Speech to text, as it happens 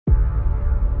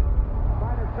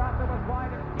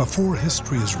Before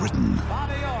history is written,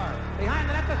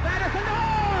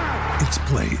 it's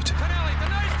played.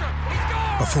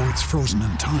 Before it's frozen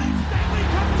in time,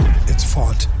 it's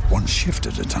fought one shift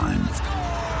at a time.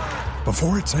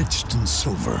 Before it's etched in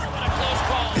silver,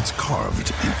 it's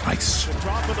carved in ice.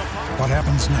 What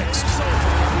happens next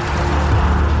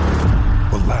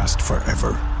will last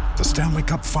forever. The Stanley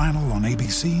Cup Final on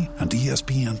ABC and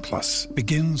ESPN Plus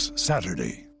begins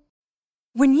Saturday.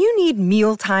 When you need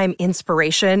mealtime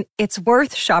inspiration, it's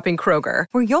worth shopping Kroger,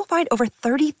 where you'll find over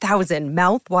 30,000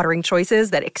 mouth-watering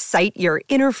choices that excite your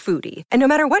inner foodie. And no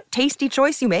matter what tasty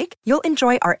choice you make, you'll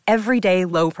enjoy our everyday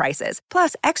low prices,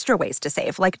 plus extra ways to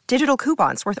save, like digital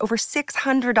coupons worth over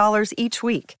 $600 each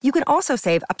week. You can also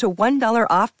save up to $1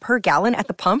 off per gallon at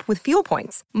the pump with fuel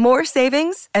points. More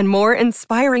savings and more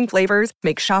inspiring flavors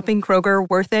make shopping Kroger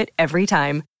worth it every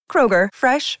time. Kroger,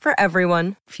 fresh for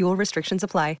everyone. Fuel restrictions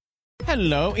apply.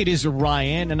 Hello, it is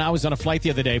Ryan, and I was on a flight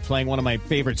the other day playing one of my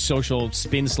favorite social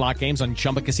spin slot games on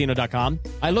ChumbaCasino.com.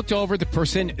 I looked over at the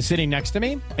person sitting next to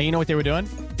me, and you know what they were doing?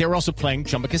 They were also playing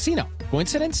Chumba Casino.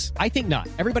 Coincidence? I think not.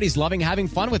 Everybody's loving having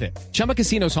fun with it. Chumba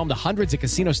Casino is home to hundreds of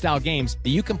casino-style games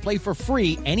that you can play for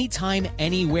free anytime,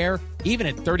 anywhere, even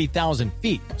at 30,000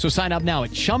 feet. So sign up now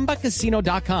at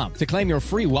ChumbaCasino.com to claim your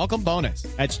free welcome bonus.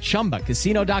 That's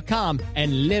ChumbaCasino.com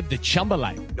and live the Chumba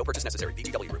life. No purchase necessary.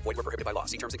 VGW. Void where prohibited by law.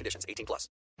 See terms and conditions. 18+.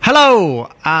 Hello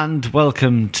and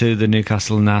welcome to the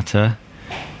Newcastle Natter.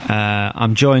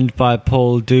 I'm joined by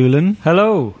Paul Doolan.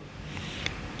 Hello.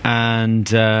 And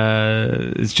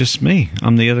it's just me.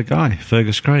 I'm the other guy,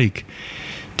 Fergus Craig.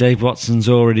 Dave Watson's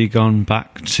already gone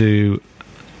back to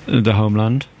the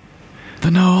homeland.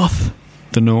 The North.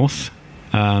 The North.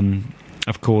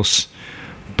 Of course,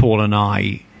 Paul and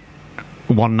I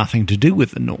want nothing to do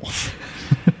with the North.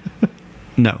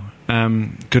 No.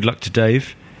 Good luck to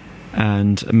Dave.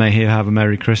 And may he have a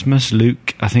Merry Christmas.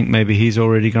 Luke, I think maybe he's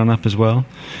already gone up as well.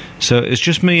 So it's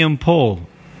just me and Paul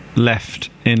left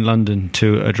in London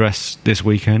to address this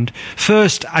weekend.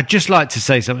 First, I'd just like to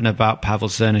say something about Pavel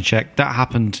Srnicek. That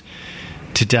happened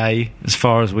today, as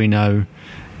far as we know.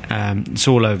 It's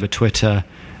all over Twitter,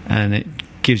 and it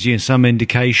gives you some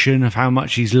indication of how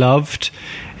much he's loved.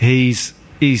 He's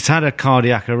had a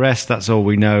cardiac arrest, that's all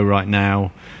we know right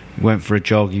now. He went for a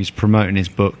jog, he's promoting his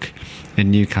book in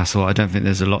Newcastle. I don't think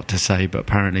there's a lot to say, but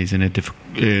apparently he's in a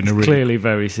really, clearly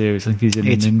very serious. I think he's in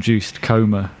an induced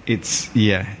coma. It's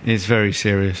very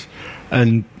serious.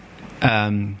 And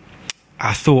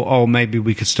I thought, maybe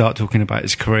we could start talking about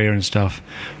his career and stuff,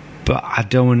 but I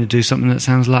don't want to do something that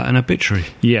sounds like an obituary.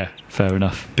 Yeah, fair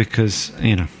enough. Because,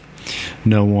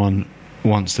 no one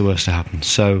wants the worst to happen.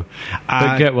 So,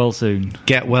 but get well soon.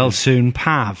 Get well soon,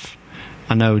 Pav.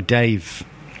 I know Dave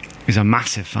is a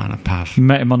massive fan of Pav.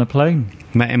 Met him on a plane.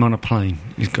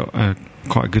 He's got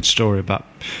quite a good story about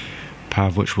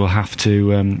Pav, which we'll have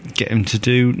to get him to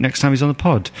do next time he's on the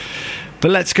pod. But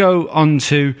let's go on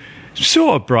to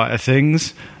sort of brighter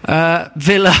things.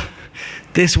 Villa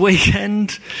this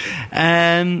weekend.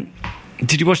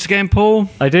 Did you watch the game, Paul?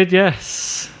 I did,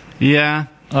 yes. Yeah.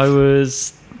 I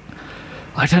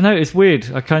don't know, it's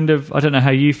weird. I don't know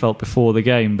how you felt before the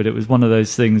game, but it was one of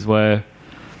those things where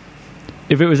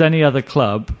if it was any other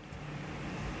club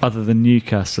other than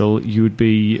Newcastle, you would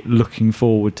be looking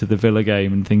forward to the Villa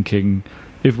game and thinking,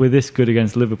 if we're this good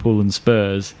against Liverpool and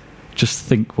Spurs, just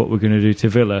think what we're going to do to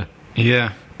Villa.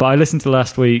 Yeah. But I listened to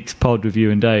last week's pod with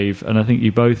you and Dave, and I think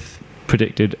you both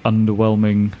predicted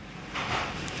underwhelming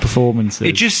performances.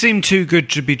 It just seemed too good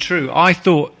to be true. I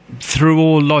thought, through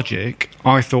all logic,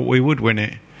 we would win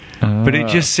it. But it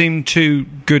just seemed too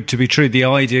good to be true. The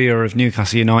idea of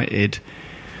Newcastle United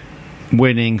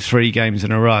winning 3 games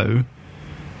in a row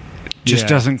just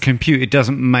doesn't compute. It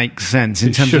doesn't make sense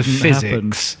in terms of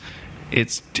physics.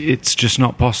 It's just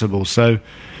not possible. So,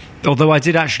 although I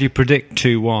did actually predict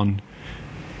 2-1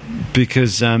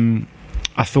 because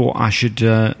I thought I should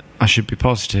be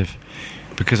positive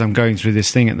because I'm going through this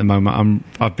thing at the moment.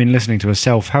 I've been listening to a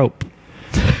self-help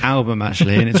album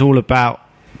actually, and it's all about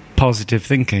positive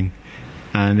thinking.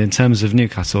 And in terms of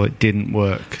Newcastle, it didn't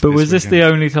work. But was this the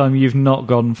only time you've not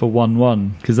gone for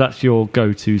 1-1? Because that's your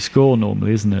go-to score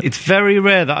normally, isn't it? It's very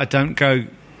rare that I don't go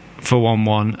for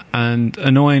 1-1. And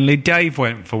annoyingly, Dave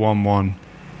went for 1-1.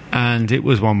 And it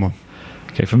was 1-1.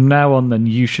 Okay, from now on then,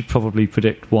 you should probably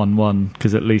predict 1-1.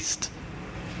 Because at least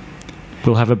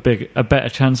we'll have a better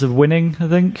chance of winning, I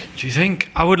think. Do you think?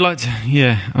 I would like to...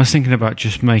 Yeah, I was thinking about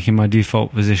just making my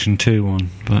default position 2-1.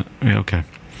 But, yeah, okay.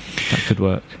 That could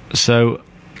work. So,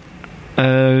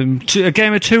 a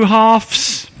game of 2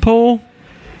 halves, Paul?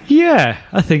 Yeah,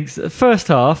 I think so. First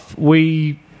half,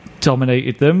 we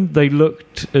dominated them. They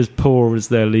looked as poor as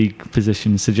their league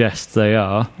position suggests they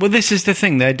are. Well, this is the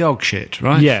thing. They're dog shit,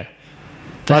 right? Yeah.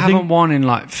 They I haven't think- won in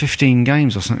like 15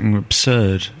 games or something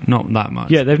absurd. Not that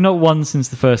much. Yeah, they've not won since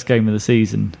the first game of the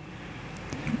season.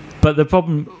 But the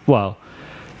problem, well,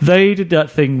 they did that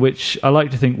thing which I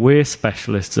like to think we're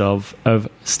specialists of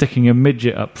sticking a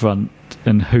midget up front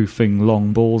and hoofing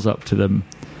long balls up to them.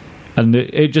 And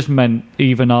it just meant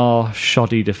even our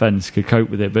shoddy defence could cope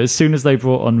with it. But as soon as they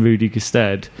brought on Rudy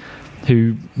Gestede,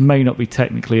 who may not be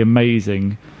technically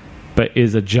amazing, but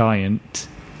is a giant,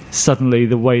 suddenly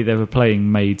the way they were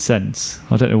playing made sense.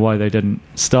 I don't know why they didn't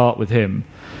start with him.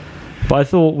 But I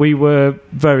thought we were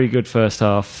very good first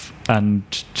half and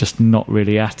just not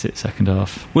really at it second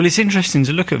half. Well, it's interesting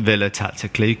to look at Villa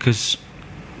tactically because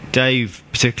Dave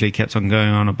particularly kept on going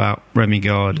on about Remy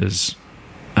Gard as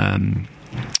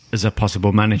a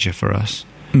possible manager for us.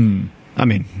 I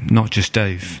mean, not just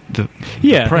Dave. I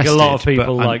think a lot of did,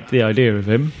 people but, liked the idea of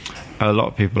him. A lot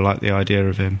of people like the idea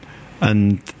of him.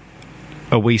 And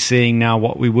are we seeing now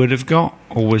what we would have got?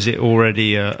 Or was it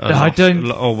already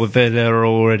or were Villa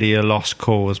already a lost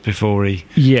cause before he...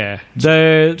 Yeah,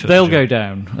 they'll go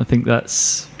down. I think I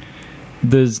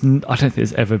don't think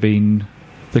there's ever been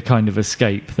the kind of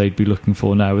escape they'd be looking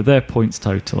for now. With their points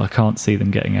total, I can't see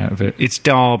them getting out of it. It's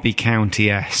Derby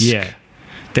County-esque. Yeah.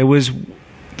 There was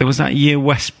that year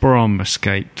West Brom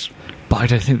escaped. But I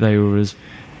don't think they were as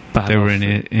bad. They were in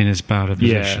as bad a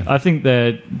position. Yeah, I think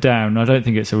they're down. I don't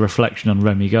think it's a reflection on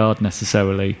Remy Gard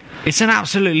necessarily. It's an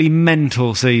absolutely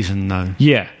mental season, though.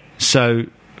 Yeah. So,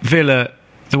 Villa,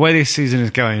 the way this season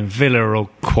is going, Villa will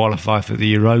qualify for the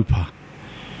Europa.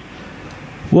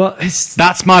 Well,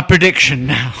 That's my prediction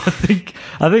now. I think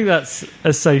that's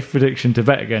a safe prediction to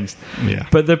bet against. Yeah.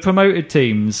 But the promoted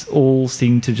teams all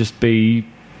seem to just be,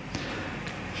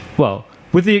 well,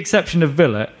 with the exception of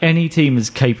Villa, any team is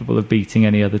capable of beating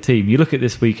any other team. You look at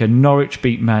this weekend, Norwich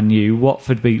beat Man U,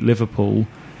 Watford beat Liverpool,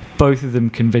 both of them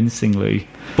convincingly.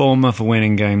 Bournemouth are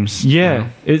winning games. Yeah,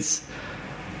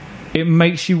 it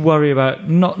makes you worry about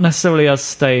not necessarily us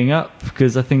staying up,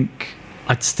 because I think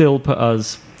I'd still put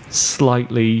us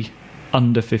slightly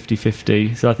under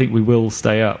 50-50, so I think we will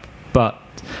stay up. But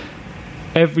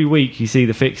every week you see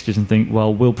the fixtures and think,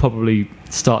 well, we'll probably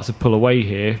start to pull away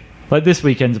here. Like this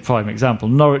weekend's a prime example.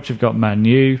 Norwich have got Man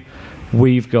U,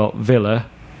 we've got Villa.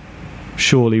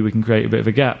 Surely we can create a bit of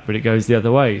a gap, but it goes the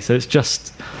other way. So it's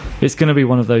going to be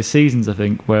one of those seasons, I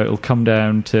think, where it'll come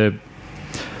down to,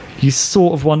 you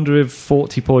sort of wonder if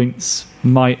 40 points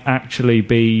might actually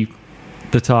be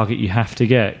the target you have to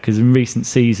get, because in recent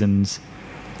seasons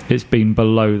it's been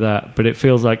below that. But it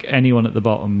feels like anyone at the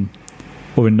bottom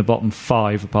or in the bottom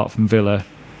 5 apart from Villa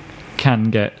can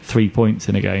get 3 points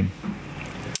in a game.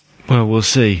 Well, we'll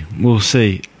see.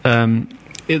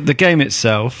 The game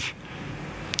itself,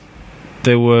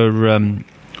 we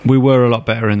were a lot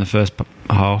better in the first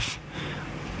half.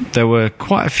 There were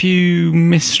quite a few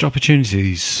missed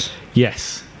opportunities.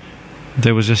 Yes.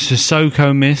 There was a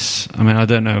Sissoko miss. I mean, I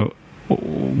don't know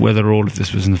whether all of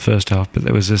this was in the first half, but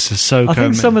there was a Sissoko miss. I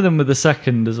think some of them were the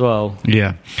second as well.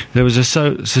 Yeah. There was a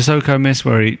Sissoko miss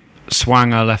where he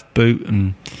swung our left boot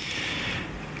and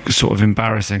sort of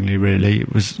embarrassingly, really.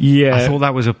 It was. Yeah. I thought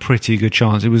that was a pretty good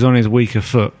chance. It was on his weaker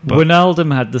foot. But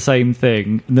Wijnaldum had the same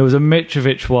thing. And there was a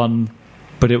Mitrovic one,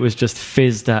 but it was just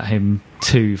fizzed at him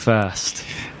too fast.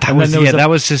 That was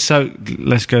Sissoko.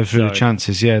 Let's go through the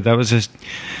chances. Yeah, that was just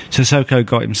Sissoko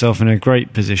got himself in a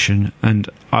great position, and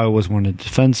I always wanted to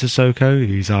defend Sissoko.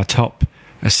 He's our top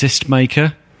assist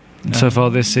maker so far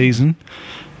this season.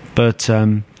 But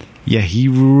he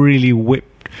really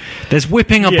whipped. There's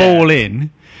whipping a ball in.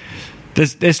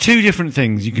 There's two different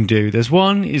things you can do. There's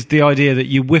one is the idea that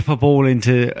you whip a ball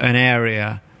into an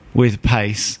area with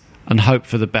pace and hope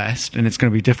for the best, and it's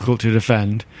going to be difficult to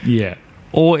defend. Yeah.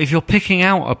 Or if you're picking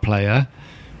out a player,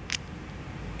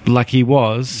 like he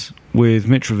was with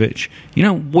Mitrovic, you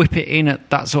don't whip it in at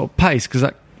that sort of pace, because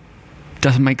that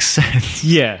doesn't make sense.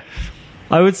 Yeah.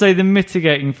 I would say the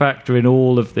mitigating factor in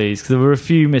all of these, because there were a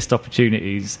few missed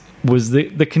opportunities, was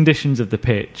the conditions of the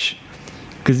pitch.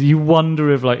 Because you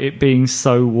wonder if, like, it being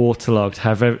so waterlogged,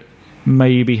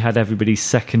 maybe had everybody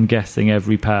second guessing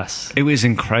every pass. It was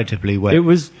incredibly wet.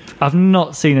 I've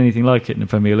not seen anything like it in the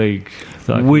Premier League.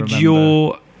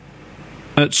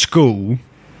 At school,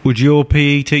 would your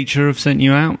PE teacher have sent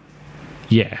you out?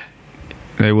 Yeah.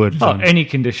 They would. Any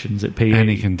conditions at PE.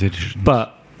 Any conditions.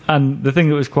 And the thing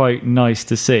that was quite nice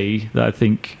to see, that I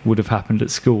think would have happened at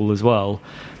school as well,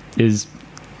 is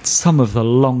some of the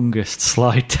longest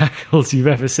slide tackles you've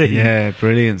ever seen. Yeah,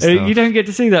 brilliant stuff. You don't get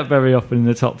to see that very often in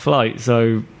the top flight,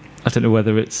 so I don't know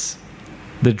whether it's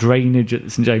the drainage at the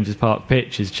St James's Park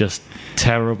pitch is just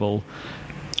terrible.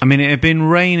 I mean, it had been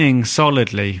raining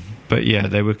solidly, but yeah,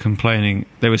 they were complaining.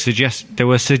 There were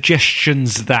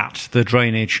suggestions that the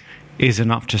drainage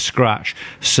isn't up to scratch.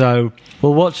 So,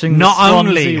 well, watching not the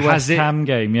only Swansea has West it- Ham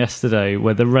game yesterday,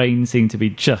 where the rain seemed to be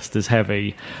just as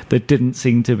heavy, there didn't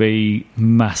seem to be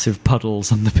massive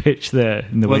puddles on the pitch there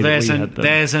in the way that we had them.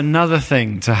 There's another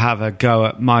thing to have a go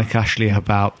at Mike Ashley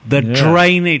about: the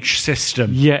drainage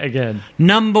system. Yet again,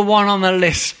 Number 1 on the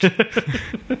list.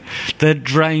 The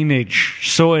drainage.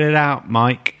 Sort it out,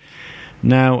 Mike.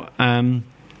 Now,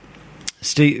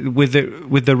 Steve, with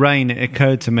the rain, it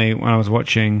occurred to me when I was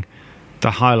watching the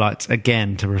highlights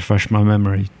again to refresh my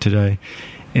memory today.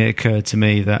 It occurred to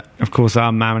me that, of course,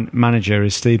 our manager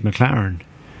is Steve McLaren,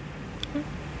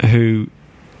 who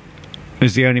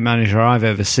is the only manager I've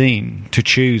ever seen to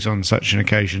choose on such an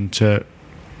occasion to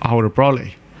hold a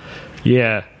brolly.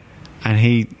 yeah. And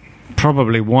he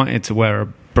probably wanted to wear a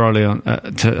brolly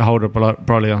on to hold a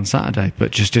brolly on Saturday, but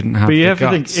just didn't have But you the have to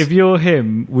guts. think, if you're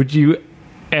him, would you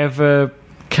ever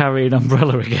carry an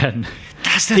umbrella again?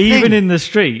 That's the Even thing. in the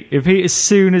street, as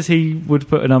soon as he would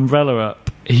put an umbrella up,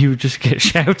 he would just get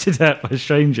shouted at by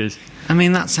strangers. I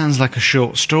mean, that sounds like a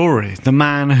short story. The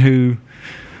man who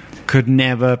could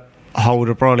never hold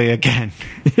a brolly again.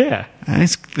 Yeah,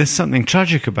 There's something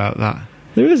tragic about that.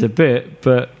 there is a bit,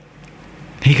 but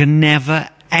He can never,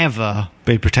 ever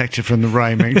be protected from the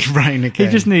rain again. he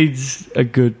just needs a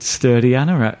good, sturdy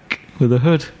anorak with a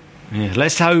hood. Yeah,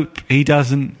 let's hope he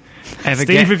doesn't ever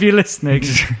Steve, get... if you're listening,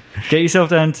 get yourself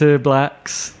down to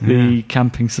Black's, the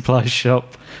camping supply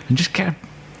shop, and just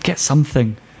get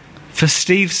something. For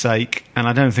Steve's sake, and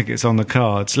I don't think it's on the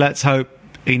cards, let's hope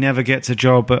he never gets a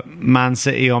job at Man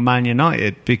City or Man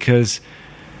United, because,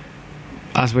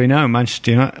 as we know,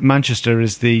 Manchester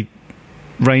is the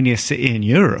rainiest city in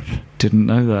Europe. Didn't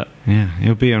know that. Yeah,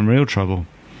 he'll be in real trouble.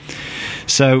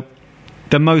 So,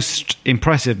 the most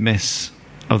impressive miss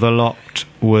of the lot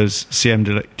was Siem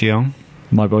de Jong,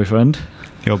 My boyfriend.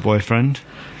 your boyfriend.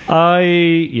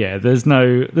 There's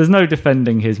no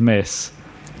defending his miss,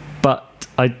 but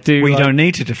I do. We like- don't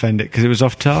need to defend it because it was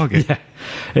off target. Yeah,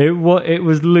 it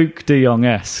was Luke De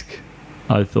Jong-esque,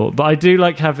 I thought. But I do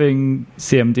like having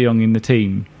Siem De Jong in the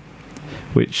team,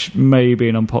 which may be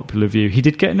an unpopular view. He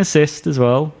did get an assist as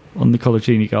well on the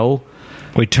Colaccini goal.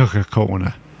 We took a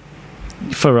corner.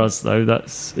 For us, though,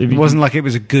 that's... It wasn't like it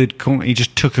was a good corner. He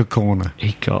just took a corner.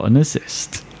 He got an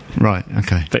assist. Right,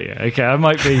 okay. But yeah, okay, I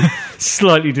might be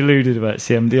slightly deluded about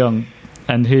Siem De Jong.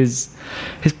 And his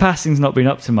passing's not been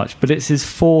up to much, but it's his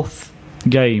 4th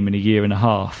game in a year and a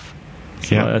half.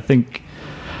 So Yeah.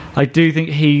 I do think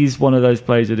he's one of those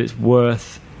players that it's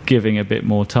worth giving a bit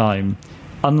more time.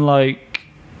 Unlike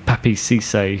Papi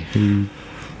Cisse, who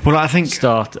Well, I think...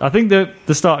 I think the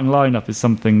starting lineup is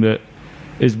something that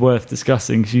is worth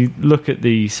discussing. Because you look at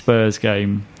the Spurs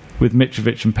game with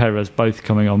Mitrovic and Perez both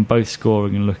coming on, both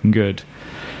scoring and looking good.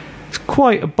 It's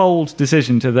quite a bold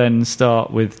decision to then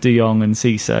start with De Jong and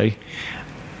Cisse.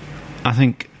 I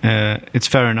think it's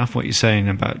fair enough what you're saying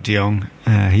about De Jong.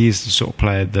 He is the sort of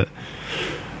player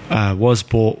that was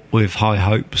bought with high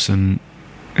hopes, and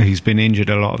he's been injured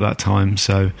a lot of that time.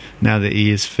 So now that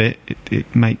he is fit,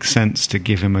 it makes sense to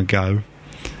give him a go.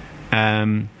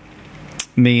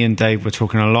 Me and Dave were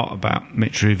talking a lot about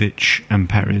Mitrovic and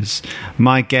Perez.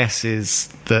 My guess is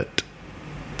that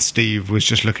Steve was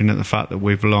just looking at the fact that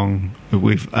we've won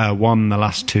the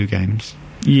last 2 games.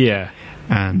 Yeah.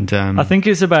 And I think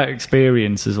it's about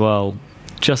experience as well,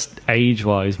 just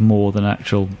age-wise more than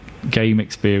actual game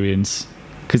experience.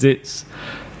 Because it's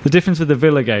the difference with the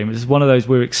Villa game. It's one of those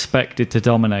we're expected to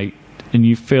dominate, and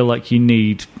you feel like you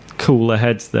need cooler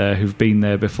heads there who've been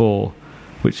there before,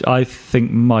 which I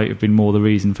think might have been more the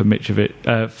reason for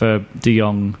Mitrovic, for De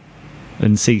Jong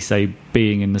and Cisse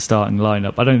being in the starting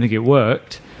lineup. I don't think it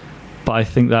worked, but I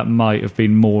think that might have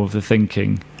been more of the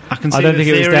thinking. I can see I don't the think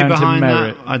it was theory down to behind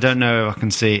merit. that. I don't know if I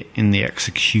can see it in the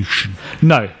execution.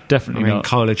 No, I definitely mean, not.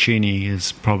 Colaccini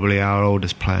is probably our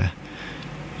oldest player,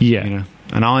 Yeah, you know,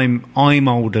 and I'm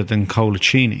older than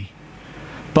Colaccini.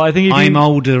 but I think if I'm you,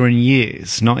 older in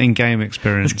years, not in game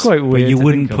experience. It's quite But weird you to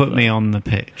wouldn't think of put me that. on the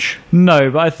pitch. No,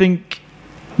 but I think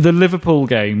the Liverpool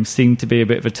game seemed to be a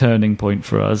bit of a turning point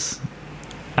for us,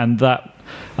 and that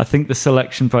I think the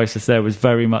selection process there was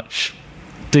very much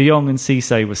De Jong and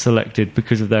Cisse were selected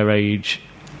because of their age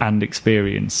and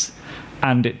experience,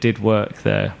 and it did work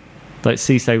there. Like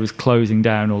Cisse was closing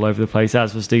down all over the place,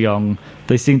 as was De Jong.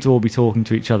 They seemed to all be talking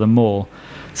to each other more.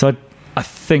 So I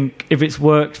think if it's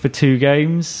worked for 2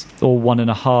 games or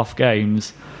 1.5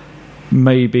 games,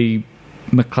 maybe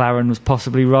McLaren was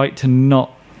possibly right to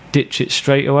not ditch it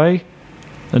straight away.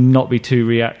 and not be too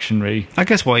reactionary. I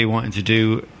guess what he wanted to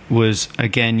do was,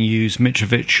 again, use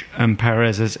Mitrovic and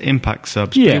Perez as impact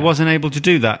subs. Yeah. But he wasn't able to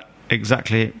do that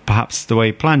exactly, perhaps the way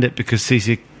he planned it, because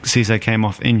Cisse came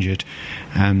off injured.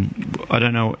 I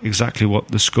don't know exactly what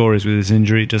the score is with his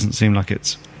injury. It doesn't seem like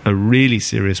it's a really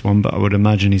serious one, but I would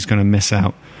imagine he's going to miss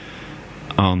out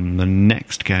on the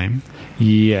next game.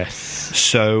 Yes.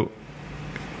 So,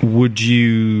 who would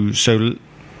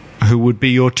be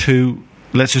your two?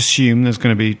 Let's assume there's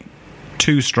going to be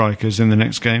two strikers in the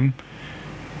next game.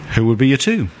 Who would be your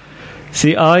two?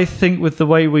 See, I think with the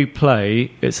way we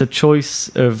play, it's a choice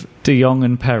of De Jong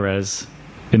and Perez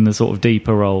in the sort of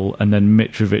deeper role, and then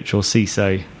Mitrovic or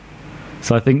Cisse.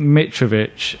 So I think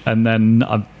Mitrovic, and then,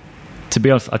 to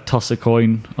be honest, I'd toss a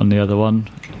coin on the other one.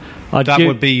 That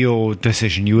would be your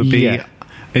decision. You would be... Yeah.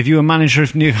 If you were manager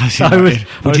of Newcastle United,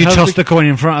 would you toss the coin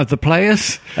in front of the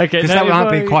players? Okay, because that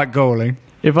might be quite galling.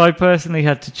 If I personally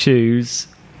had to choose,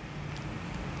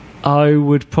 I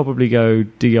would probably go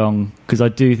De Jong, because I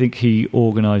do think he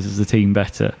organises the team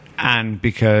better. And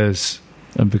because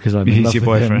I'm in he's love your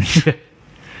with boyfriend. him.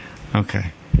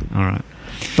 Okay, all right.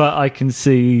 But I can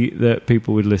see that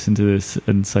people would listen to this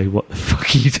and say, "What the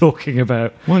fuck are you talking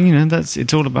about?" Well,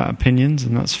 it's all about opinions,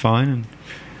 and that's fine.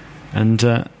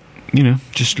 And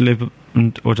just live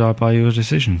or die by your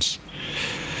decisions.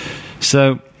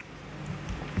 So,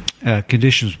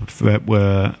 conditions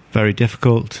were very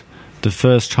difficult. The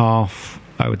first half,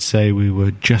 I would say we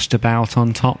were just about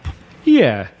on top.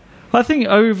 Yeah. I think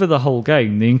over the whole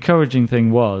game, the encouraging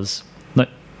thing was,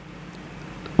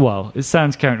 it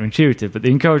sounds counterintuitive, but the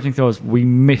encouraging thing was we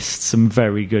missed some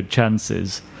very good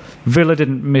chances. Villa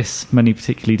didn't miss many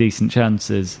particularly decent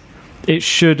chances. It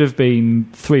should have been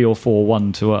 3 or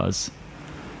 4-1 to us.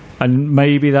 And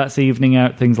maybe that's evening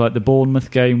out things like the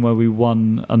Bournemouth game where we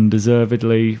won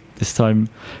undeservedly this time.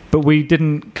 But we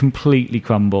didn't completely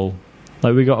crumble.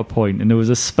 We got a point. And there was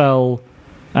a spell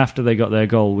after they got their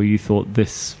goal where you thought,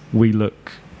 we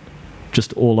look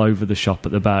just all over the shop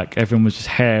at the back. Everyone was just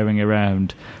herring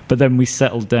around. But then we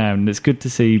settled down. And it's good to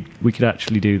see we could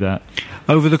actually do that.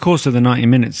 Over the course of the 90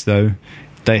 minutes, though,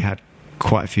 they had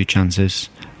quite a few chances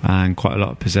and quite a lot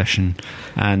of possession.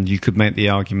 And you could make the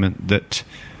argument that...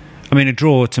 a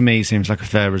draw to me seems like a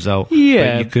fair result.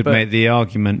 Yeah, but you could make the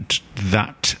argument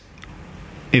that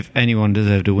if anyone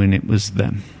deserved to win, it was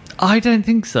them. I don't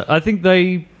think so. I think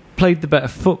they played the better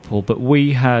football, but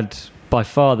we had by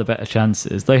far the better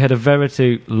chances. They had a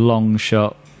Veretout long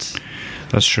shot.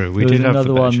 That's true. We There did was have another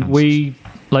the better one.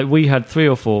 chances. We had 3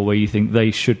 or 4 where you think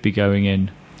they should be going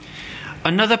in.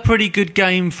 Another pretty good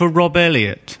game for Rob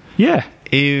Elliott. Yeah.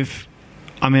 I've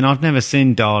never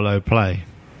seen Darlow play,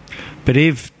 but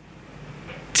if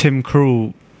Tim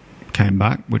Krul came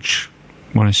back, which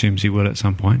one assumes he will at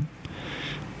some point,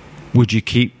 would you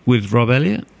keep with Rob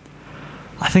Elliott?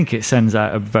 I think it sends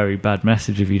out a very bad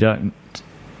message if you don't.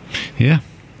 Yeah,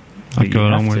 I'd You go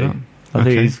along have with to. that. I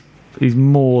think he's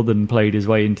more than played his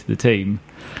way into the team.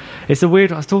 It's I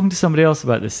was talking to somebody else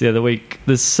about this the other week.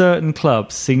 There's certain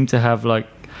clubs seem to have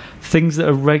things that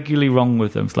are regularly wrong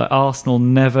with them. It's like Arsenal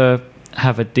never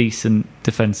have a decent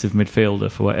defensive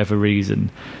midfielder for whatever reason.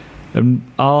 And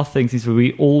our thing is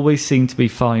we always seem to be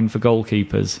fine for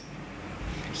goalkeepers.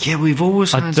 Yeah, we've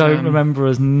always had... I don't remember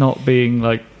us not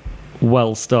being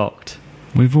well stocked.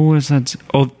 We've always had...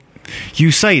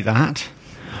 you say that,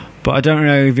 but I don't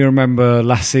know if you remember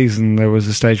last season there was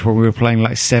a stage where we were playing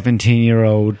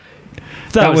 17-year-old...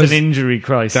 That was an injury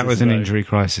crisis. That was an injury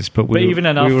crisis, but even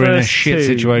in our we were first in a shit two,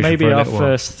 situation maybe for a our little while.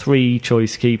 first 3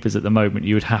 choice keepers at the moment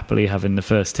you would happily have in the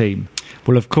first team.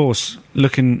 Well, of course,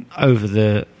 looking over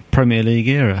the Premier League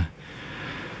era,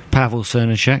 Pavel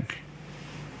Srnicek,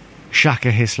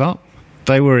 Shaka Hislop,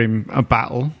 they were in a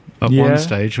battle at one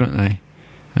stage, weren't they?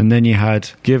 And then you had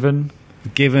Given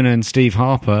and Steve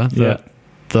Harper,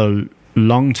 the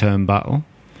long-term battle.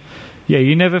 Yeah,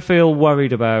 you never feel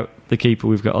worried about the keeper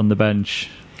we've got on the bench.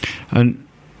 And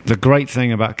the great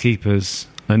thing about keepers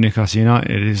at Newcastle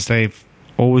United is they've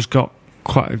always got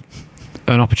quite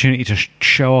an opportunity to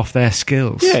show off their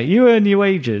skills. Yeah, you earn your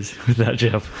wages with that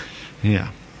job.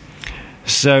 Yeah.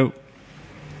 So,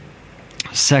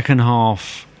 second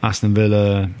half, Aston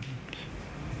Villa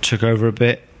took over a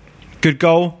bit. Good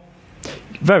goal.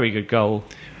 Very good goal.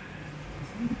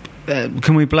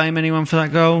 Can we blame anyone for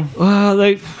that goal? Well,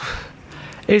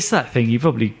 it's that thing. You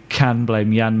probably can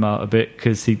blame Janmaat a bit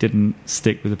because he didn't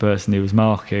stick with the person he was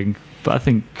marking. But I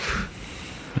think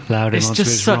allowed him it's onto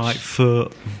just his such, right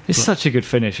foot. It's such a good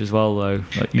finish as well, though.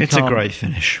 It's a great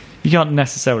finish. You can't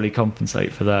necessarily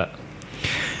compensate for that.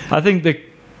 I think the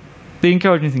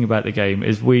encouraging thing about the game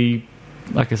is we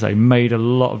like I say, made a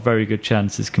lot of very good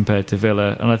chances compared to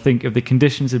Villa. And I think if the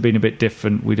conditions had been a bit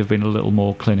different, we'd have been a little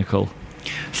more clinical.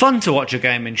 Fun to watch a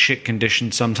game in shit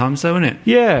conditions sometimes, though, isn't it?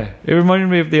 Yeah, it reminded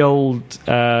me of the old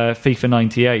FIFA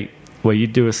 98, where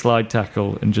you'd do a slide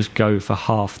tackle and just go for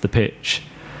half the pitch.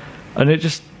 And it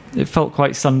felt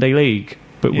quite Sunday League,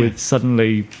 but with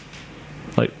suddenly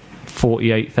like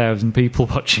 48,000 people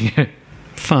watching it.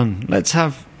 Fun. Let's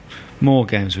have more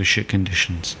games with shit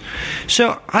conditions.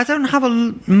 So I don't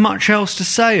have much else to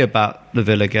say about the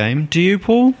Villa game. Do you,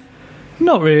 Paul?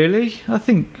 Not really. I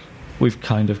think we've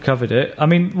kind of covered it. I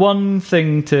mean, one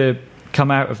thing to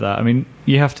come out of that, I mean,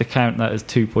 you have to count that as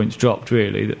 2 points dropped,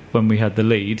 really, when we had the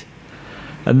lead.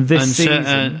 And this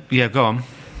season... yeah, go on.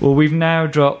 Well, we've now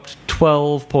dropped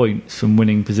 12 points from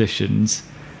winning positions,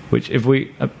 which if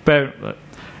we...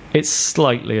 it's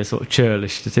slightly a sort of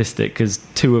churlish statistic, because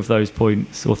 2 of those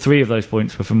points, or 3 of those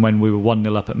points, were from when we were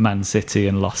 1-0 up at Man City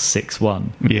and lost 6-1.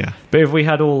 Yeah. But if we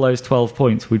had all those 12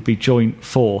 points, we'd be joint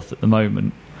 4th at the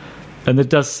moment. And there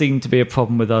does seem to be a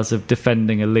problem with us of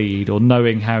defending a lead or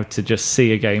knowing how to just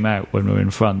see a game out when we're in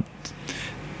front.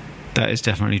 That is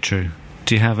definitely true.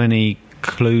 Do you have any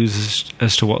clues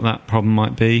as to what that problem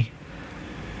might be?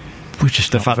 We're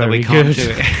just the not fact that very we can't good.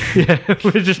 do it. Yeah,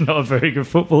 we're just not a very good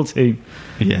football team.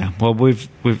 Yeah, well,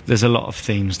 there's a lot of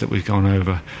themes that we've gone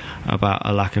over about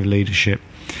a lack of leadership.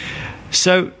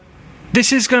 So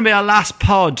this is going to be our last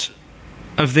pod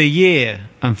of the year,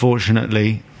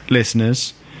 unfortunately,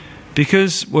 listeners,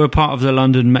 because we're part of the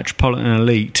London Metropolitan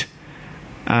Elite,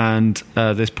 and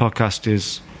this podcast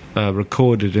is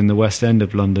recorded in the West End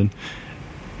of London.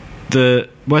 The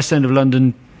West End of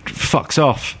London fucks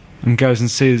off and goes and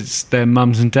sees their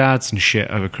mums and dads and shit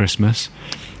over Christmas.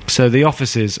 So the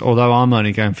offices, although I'm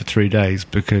only going for 3 days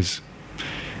because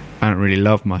I don't really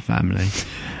love my family,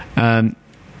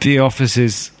 the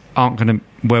offices aren't going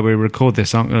to, where we record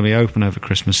this, aren't going to be open over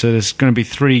Christmas. So there's going to be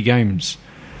 3 games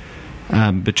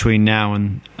between now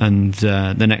and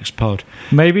the next pod.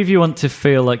 Maybe if you want to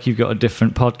feel like you've got a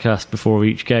different podcast before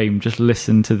each game, just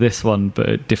listen to this one but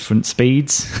at different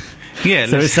speeds. Yeah,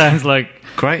 so it sounds like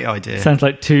great idea. Sounds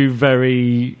like 2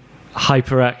 very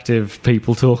hyperactive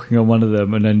people talking on one of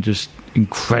them and then just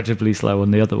incredibly slow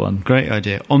on the other one. Great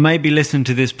idea. Or maybe listen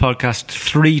to this podcast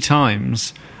 3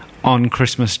 times on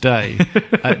Christmas Day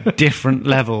at different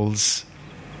levels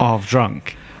of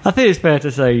drunk. I think it's fair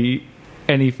to say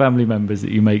any family members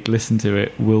that you make listen to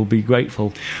it will be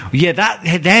grateful. Yeah,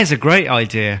 there's a great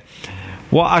idea.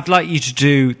 What I'd like you to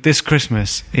do this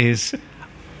Christmas is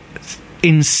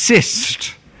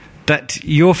insist that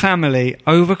your family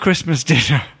over Christmas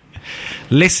dinner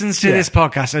listens to this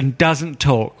podcast and doesn't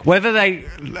talk, whether they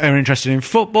are interested in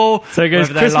football, so it goes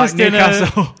whether they like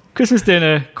Newcastle. Christmas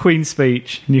dinner, Queen's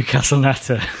Speech, Newcastle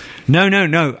Natter.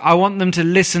 No. I want them to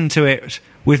listen to it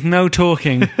with no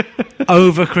talking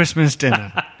over Christmas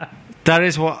dinner. That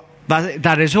is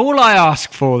all I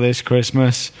ask for this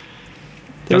Christmas.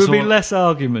 There would be less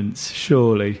arguments,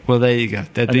 surely. Well, there you go.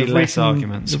 There'd be less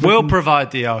arguments. We'll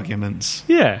provide the arguments.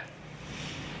 Yeah.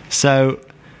 So,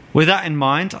 with that in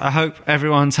mind, I hope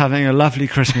everyone's having a lovely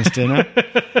Christmas dinner.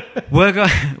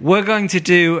 We're going to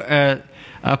do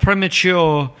a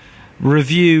premature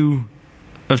review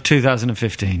of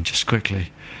 2015, just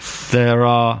quickly. There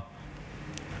are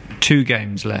 2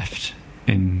 games left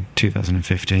in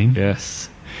 2015. Yes.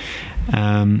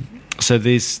 So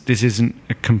this isn't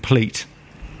a complete.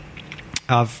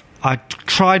 I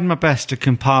tried my best to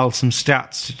compile some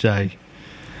stats today,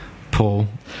 Paul.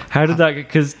 How did that?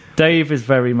 Because Dave is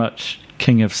very much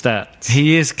king of stats.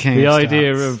 He is king. The of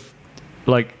idea stats. of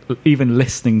like even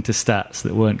listening to stats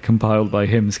that weren't compiled by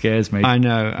him scares me. I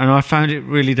know, and I found it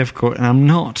really difficult. And I'm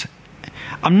not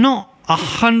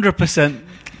 100%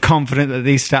 confident that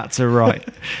these stats are right,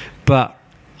 but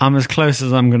I'm as close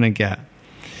as I'm going to get.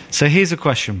 So here's a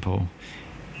question, Paul.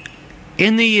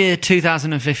 In the year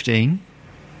 2015,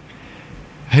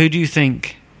 who do you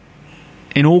think,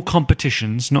 in all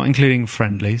competitions, not including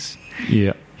friendlies,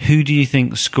 who do you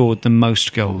think scored the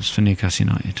most goals for Newcastle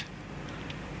United?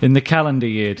 In the calendar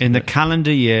year? In the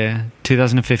calendar year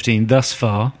 2015, thus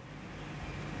far?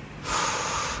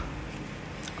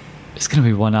 It's going to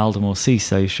be Wijnaldum or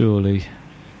Cisse, surely.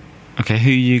 Okay,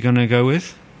 who are you going to go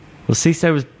with? Well, Cisse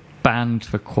was banned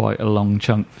for quite a long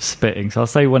chunk for spitting, so I'll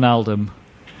say Wijnaldum.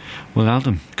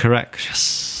 Wijnaldum, correct.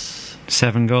 Yes.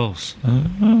 7 goals.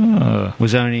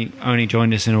 Was only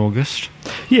joined us in August.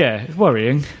 Yeah, it's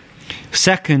worrying.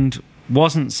 Second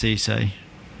wasn't Cisse.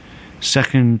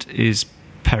 Second is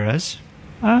Perez.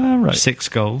 Right. 6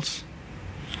 goals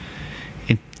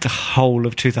in the whole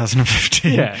of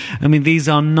 2015. Yeah. I mean, these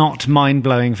are not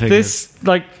mind-blowing figures.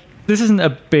 This isn't a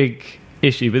big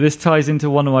issue, but this ties into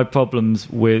one of my problems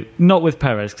with, not with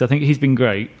Perez, because I think he's been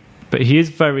great, but he is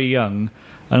very young,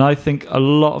 and I think a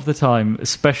lot of the time,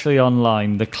 especially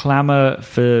online, the clamour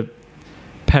for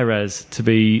Perez to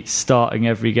be starting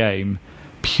every game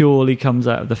purely comes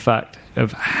out of the fact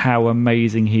of how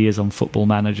amazing he is on Football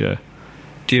Manager.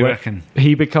 Do you reckon?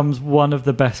 He becomes one of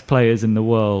the best players in the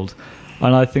world,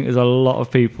 and I think there's a lot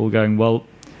of people going, well,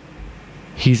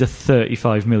 he's a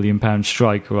 £35 million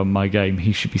striker on my game,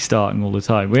 he should be starting all the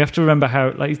time. We have to remember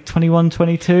how, like, 21,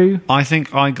 22? I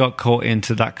think I got caught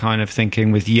into that kind of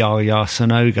thinking with Yaya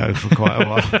Sanogo for quite a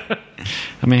while.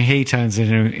 I mean, he turns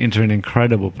into an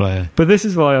incredible player. But this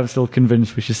is why I'm still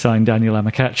convinced we should sign Daniel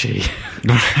Amakachi.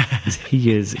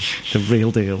 He is the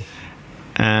real deal.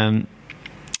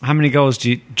 How many goals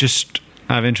do you, just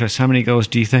out of interest, how many goals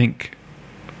do you think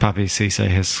Papi Cisse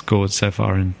has scored so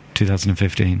far in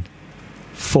 2015?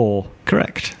 4.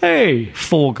 Correct. Hey!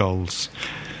 4 goals.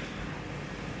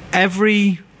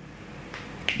 Every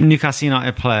Newcastle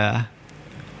United player,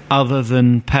 other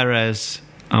than Perez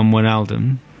and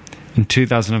Wijnaldum, in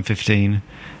 2015,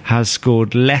 has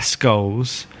scored less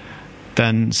goals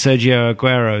than Sergio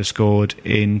Aguero scored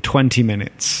in 20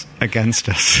 minutes against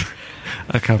us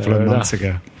a couple of months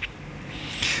ago.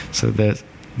 So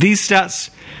these stats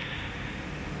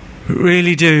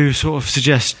really do sort of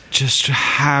suggest just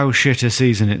how shit a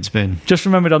season it's been. Just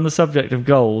remembered, on the subject of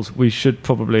goals, we should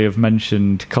probably have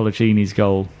mentioned Colaccini's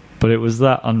goal, but it was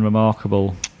that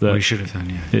unremarkable that We should have done,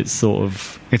 yeah. it's sort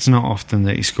of... It's not often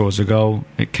that he scores a goal.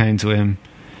 It came to him.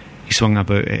 He swung a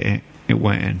boot at it. It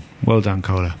went in. Well done,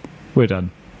 Cola. We're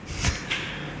done.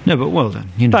 No, but well done.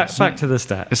 You know, Back to the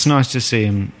stats. It's nice to see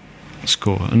him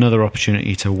score. Another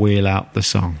opportunity to wheel out the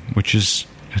song, which is...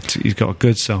 He's got a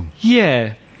good song.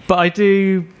 Yeah, but I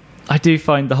do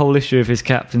find the whole issue of his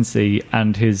captaincy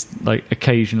and his, like,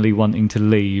 occasionally wanting to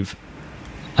leave...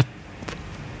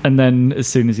 And then as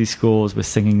soon as he scores, we're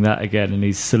singing that again and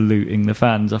he's saluting the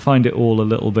fans. I find it all a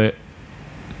little bit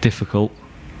difficult.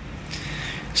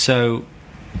 So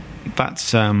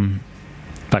that's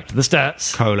back to the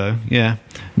stats. Colo, yeah.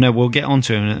 No, we'll get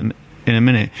onto him in a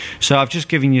minute. So I've just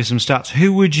given you some stats.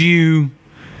 Who would you,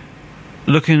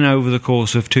 looking over the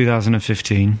course of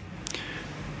 2015,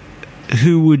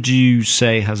 who would you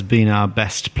say has been our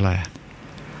best player?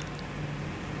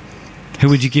 Who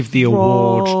would you give the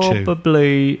award to?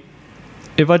 Probably,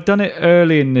 if I'd done it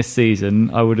early in this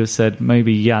season, I would have said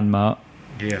maybe Janmaat.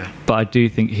 Yeah. But I do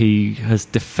think he has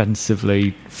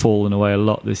defensively fallen away a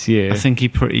lot this year. I think he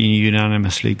pretty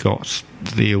unanimously got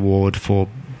the award for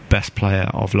best player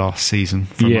of last season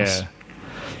from us.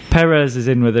 Perez is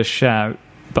in with a shout,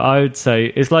 but I would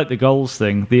say it's like the goals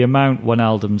thing. The amount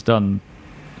Wijnaldum's done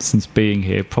since being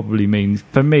here probably means,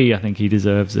 for me, I think he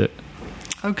deserves it.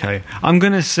 Okay. I'm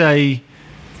going to say,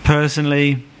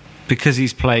 personally, because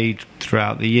he's played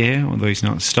throughout the year, although he's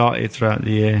not started throughout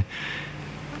the year,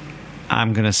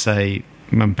 I'm going to say,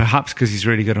 perhaps because he's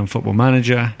really good on Football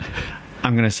Manager,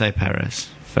 I'm going to say Perez.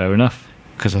 Fair enough.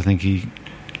 Because I think he,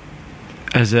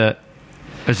 as a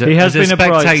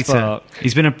spectator,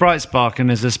 he's been a bright spark,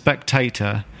 and as a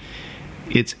spectator,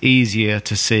 it's easier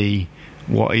to see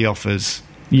what he offers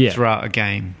throughout a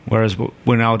game. Whereas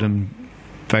Wijnaldum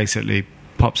basically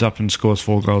pops up and scores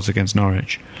 4 goals against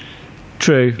Norwich.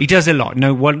 True. He does a lot.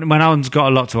 No, Wijnaldum's got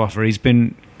a lot to offer. He's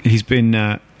been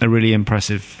a really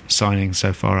impressive signing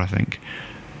so far, I think.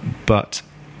 But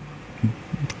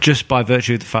just by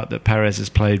virtue of the fact that Perez has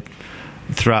played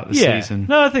throughout the season,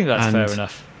 no, I think that's fair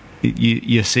enough.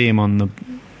 You see him on the.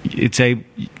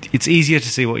 It's easier to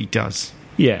see what he does.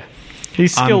 Yeah,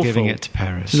 he's skillful. I'm giving it to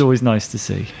Perez. It's always nice to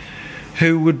see.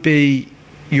 Who would be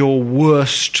your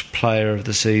worst player of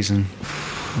the season?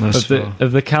 Of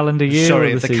the calendar year?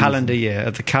 Sorry, or of the calendar year.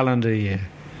 Of the calendar year.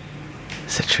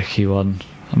 It's a tricky one.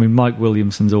 I mean, Mike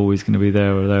Williamson's always going to be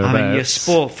there or thereabouts. I mean, you're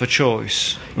sport for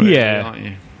choice, really, aren't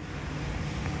you?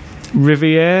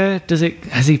 Riviere,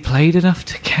 has he played enough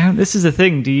to count? This is the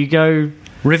thing. Do you go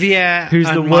Riviere who's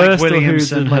and the Mike worst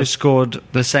Williamson have scored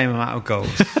the same amount of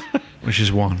goals, which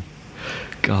is 1.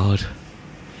 God.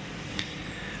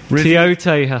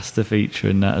 Tiote has to feature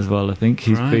in that as well. I think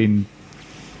he's been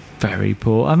very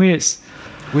poor. I mean,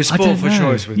 we're sport for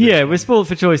choice with we're sport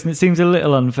for choice, and it seems a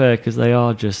little unfair because they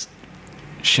are just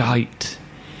shite.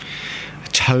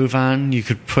 Tovan, you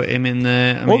could put him in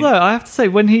there. Although I have to say,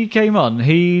 when he came on,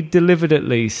 he delivered at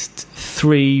least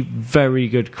 3 very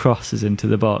good crosses into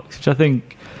the box, which I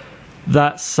think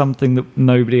that's something that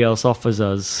nobody else offers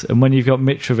us. And when you've got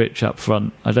Mitrovic up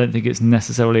front, I don't think it's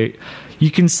necessarily...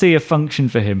 You can see a function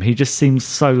for him. He just seems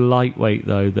so lightweight,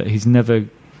 though, that he's never...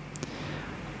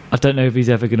 I don't know if he's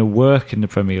ever going to work in the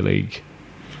Premier League.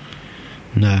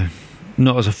 No,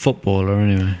 Not as a footballer,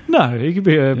 anyway. No, he could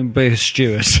be a... Be a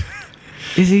steward.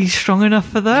 Is he strong enough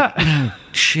for that?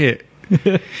 Shit.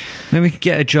 Maybe we could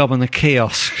get a job on the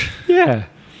kiosk. Yeah.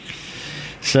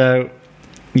 So,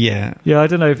 yeah. Yeah, I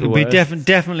don't know if it It'd be works.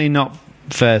 definitely not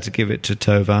fair to give it to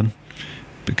Tovan,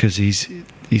 because he's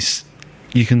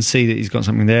you can see that he's got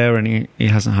something there, and he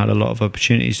hasn't had a lot of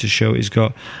opportunities to show what he's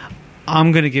got.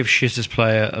 I'm going to give shittest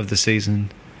player of the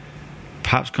season,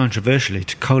 perhaps controversially,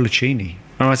 to Colaccini.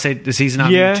 Or I'd say the season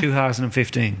out in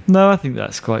 2015. No, I think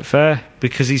that's quite fair.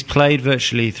 Because he's played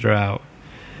virtually throughout.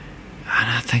 And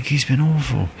I think he's been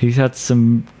awful. He's had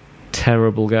some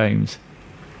terrible games.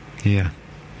 Yeah.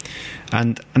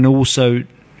 And also,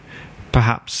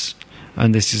 perhaps,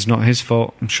 and this is not his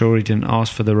fault, I'm sure he didn't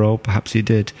ask for the role, perhaps he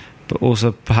did, but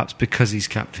also perhaps because he's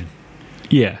captain.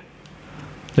 Yeah.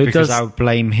 Because I would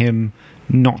blame him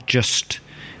not just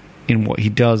in what he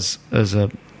does as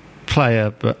a player,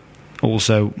 but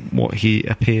also what he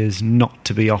appears not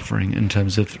to be offering in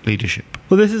terms of leadership.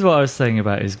 Well, this is what I was saying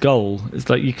about his goal. It's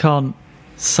like you can't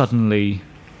suddenly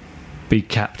be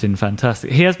captain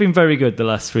fantastic. He has been very good the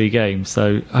last 3 games,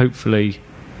 so hopefully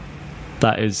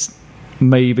that is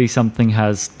maybe something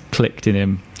has clicked in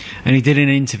him. And he did an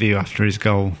interview after his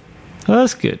goal. Oh,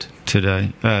 that's good.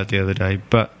 The other day,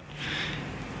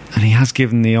 and he has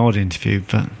given the odd interview,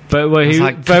 but well, he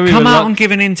like, very come out and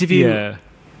give an interview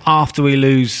after we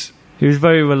lose. He was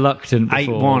very reluctant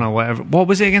before. 8-1 or whatever. What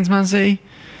was it against Man City?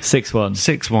 6-1.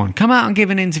 6-1. Come out and give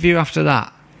an interview after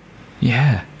that.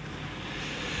 Yeah.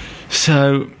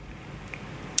 So,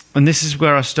 and this is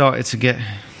where I started to get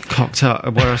cocked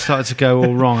up, where I started to go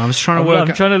all wrong. I was trying to work.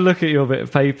 I'm trying to look at your bit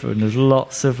of paper, and there's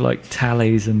lots of like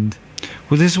tallies and.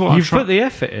 Well, this is what you've put the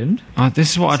effort in.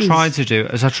 This is what I tried to do.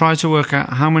 As I tried to work out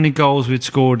how many goals we'd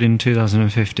scored in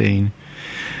 2015,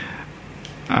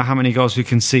 how many goals we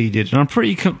conceded, and I'm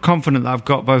pretty confident that I've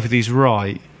got both of these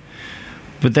right.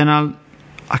 But then I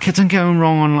kept on going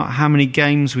wrong on like how many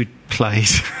games we'd played,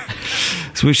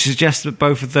 which suggests that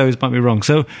both of those might be wrong.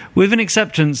 So, with an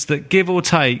acceptance that give or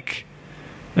take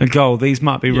a goal, these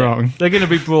might be wrong. They're going to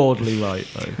be broadly right,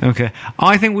 though. Okay.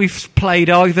 I think we've played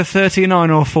either 39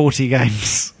 or 40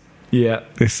 games. Yeah.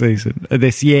 This season.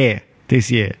 This year.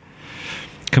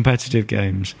 Competitive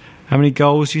games. How many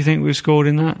goals do you think we've scored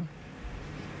in that?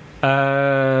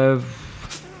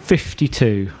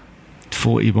 52.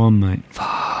 41, mate.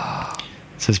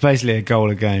 So it's basically a goal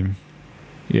a game.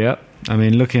 Yeah. I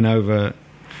mean, looking over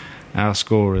our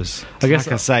scorers, I guess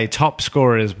like I say, top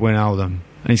scorer is Wijnaldum.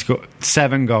 And he's got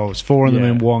 7 goals, 4 of them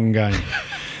in one game.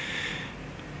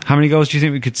 How many goals do you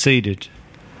think we conceded?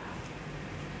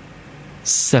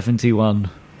 71.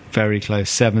 Very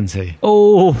close, 70.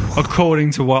 Oh!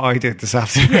 According to what I did this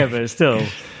afternoon. Yeah, but still.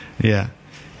 Yeah.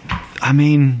 I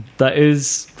mean... That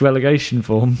is relegation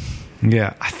form.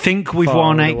 Yeah. I think we've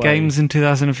won 8 games in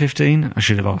 2015. I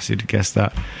should have asked you to guess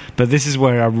that. But this is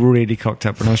where I really cocked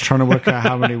up when I was trying to work out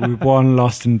how many we've won,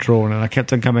 lost and drawn. And I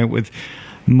kept on coming up with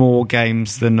more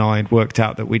games than I'd worked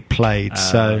out that we'd played.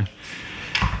 So,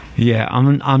 yeah,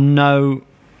 I'm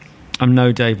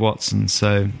no Dave Watson.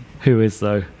 So who is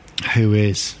though? Who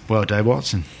is? Well, Dave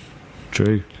Watson.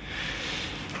 True.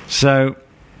 So,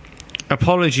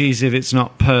 apologies if it's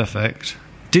not perfect.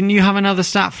 Didn't you have another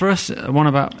stat for us? One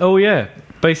about? Oh yeah.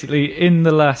 Basically, in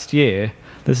the last year,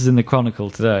 this is in the Chronicle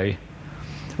today,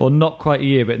 or not quite a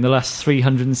year, but in the last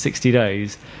 360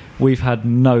 days, we've had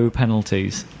no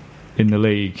penalties in the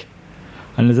league,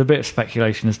 and there's a bit of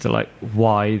speculation as to like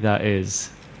why that is.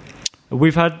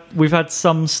 We've had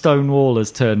some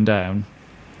stonewallers turned down,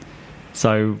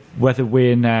 so whether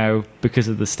we're now, because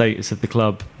of the status of the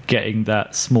club, getting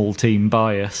that small team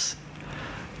bias,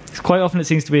 quite often it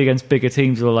seems to be against bigger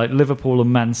teams, or like Liverpool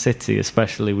and Man City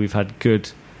especially. We've had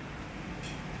good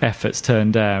efforts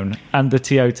turned down, and the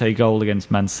Tiote goal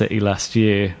against Man City last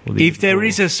year. If there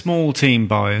is a small team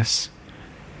bias,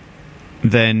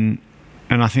 then,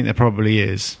 and I think there probably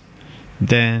is,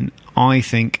 then I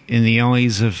think in the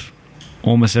eyes of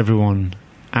almost everyone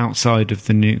outside of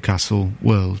the Newcastle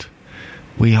world,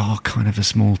 we are kind of a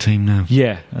small team now.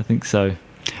 Yeah, I think so.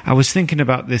 I was thinking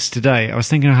about this today. I was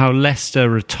thinking of how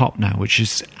Leicester are top now, which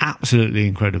is absolutely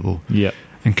incredible. Yeah.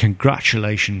 And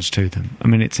congratulations to them. I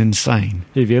mean, it's insane.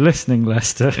 If you're listening,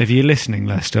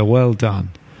 Leicester. Well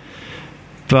done.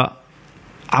 But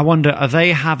I wonder, are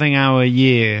they having our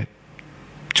year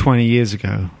 20 years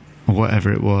ago, or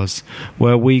whatever it was,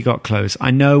 where we got close?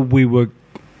 I know we were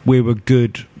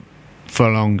good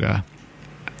for longer,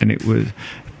 and it was,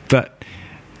 but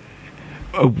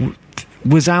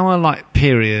was our like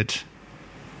period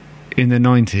in the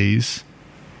 90s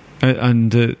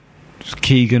under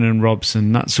Keegan and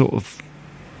Robson, that sort of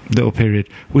little period.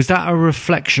 Was that a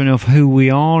reflection of who we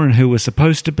are and who we're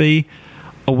supposed to be?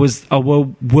 Or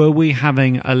were we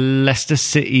having a Leicester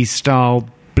City style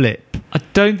blip? I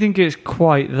don't think it's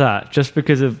quite that, just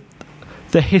because of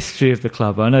the history of the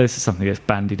club. I know this is something that's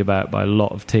bandied about by a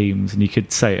lot of teams, and you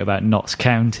could say it about Notts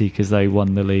County because they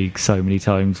won the league so many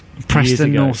times.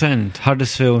 Preston North End,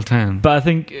 Huddersfield Town. But I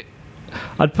think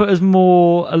I'd put us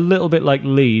more a little bit like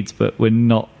Leeds, but we're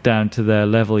not down to their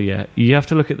level yet. You have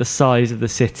to look at the size of the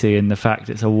city and the fact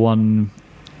it's a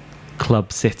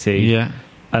one-club city. Yeah.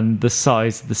 And the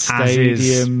size of the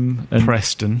stadium. And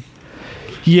Preston.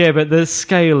 Yeah, but the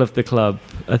scale of the club,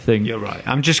 I think. You're right.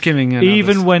 I'm just giving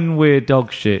even when we're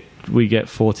dog shit, we get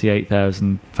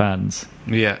 48,000 fans.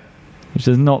 Yeah. Which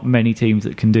there's not many teams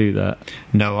that can do that.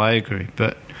 No, I agree.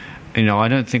 But, I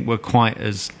don't think we're quite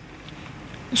as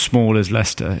small as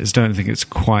Leicester. I don't think it's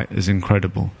quite as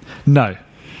incredible. No.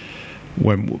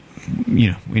 When,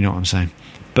 you know what I'm saying.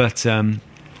 But,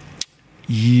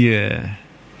 yeah.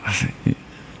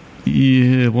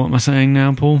 Yeah, what am I saying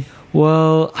now, Paul?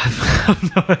 Well,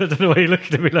 I don't know why you're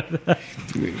looking at me like that.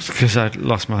 Because I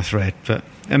lost my thread. But,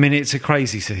 it's a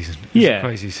crazy season. It's a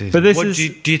crazy season. But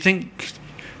do you think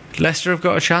Leicester have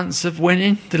got a chance of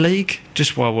winning the league?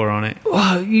 Just while we're on it.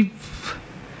 Well,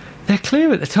 they're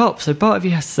clear at the top, so part of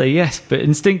you has to say yes, but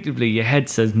instinctively your head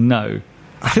says no.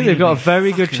 I think they've got a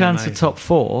very good chance of top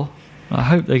 4. I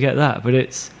hope they get that, but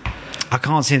I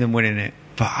can't see them winning it.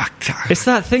 But it's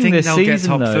that thing this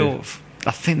season, though. I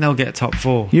think they'll get top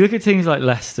 4. You look at teams like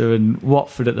Leicester and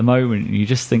Watford at the moment, and you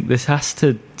just think this has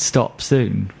to stop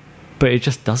soon, but it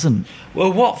just doesn't.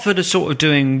 Well, Watford are sort of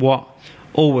doing what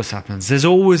always happens. There's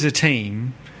always a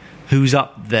team who's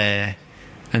up there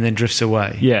and then drifts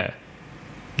away. Yeah.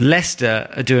 Leicester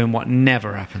are doing what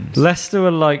never happens. Leicester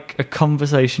are like a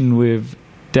conversation with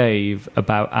Dave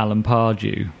about Alan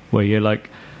Pardew, where you're like,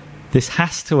 this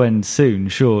has to end soon,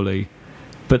 surely.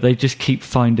 But they just keep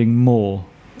finding more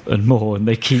and more, and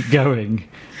they keep going.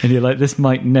 And you're like, this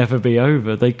might never be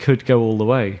over. They could go all the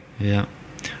way. Yeah.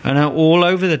 And all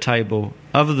over the table,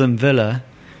 other than Villa,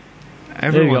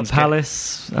 everyone's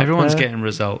getting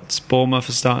results. Bournemouth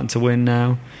are starting to win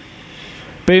now.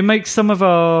 But it makes some of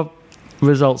our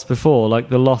results before, like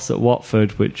the loss at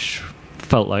Watford, which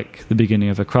felt like the beginning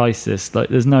of a crisis. Like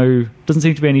doesn't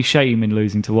seem to be any shame in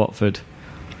losing to Watford.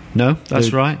 No,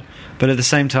 that's right. But at the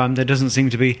same time, there doesn't seem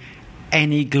to be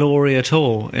any glory at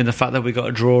all in the fact that we got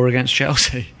a draw against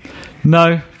Chelsea.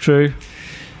 No, true.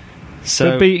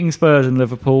 So but beating Spurs and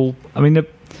Liverpool,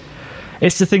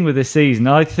 it's the thing with this season.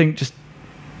 I think just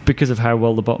because of how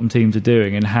well the bottom teams are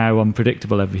doing and how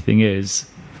unpredictable everything is,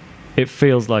 it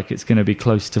feels like it's going to be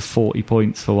close to 40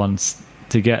 points for once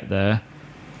to get there.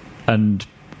 And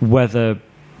whether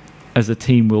as a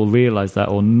team we'll realise that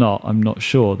or not, I'm not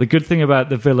sure. The good thing about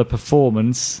the Villa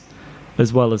performance,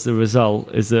 as well as the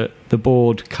result, is that the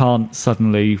board can't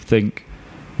suddenly think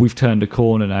we've turned a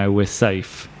corner now, we're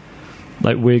safe.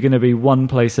 Like, we're going to be one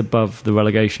place above the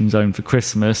relegation zone for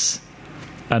Christmas,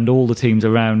 and all the teams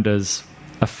around us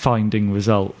are finding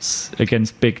results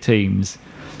against big teams.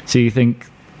 So you think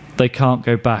they can't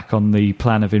go back on the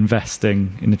plan of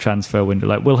investing in the transfer window.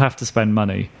 Like, we'll have to spend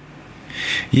money.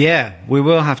 Yeah, we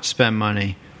will have to spend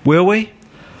money. Will we?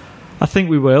 I think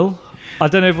we will. I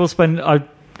don't know if we'll spend...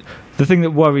 The thing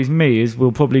that worries me is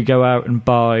we'll probably go out and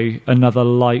buy another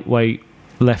lightweight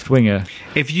left winger.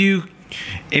 If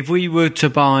we were to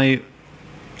buy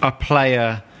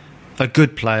a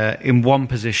good player in one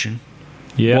position,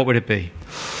 what would it be?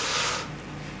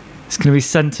 It's going to be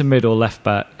centre mid or left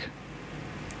back.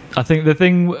 I think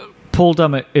Paul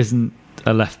Dummett isn't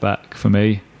a left back for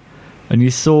me. And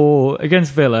you saw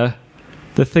against Villa,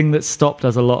 the thing that stopped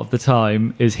us a lot of the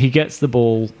time is he gets the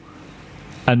ball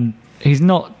and he's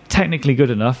not technically good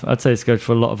enough, I'd say this goes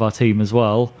for a lot of our team as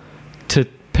well, to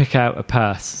pick out a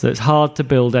pass. So it's hard to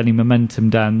build any momentum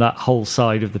down that whole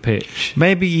side of the pitch.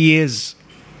 Maybe he is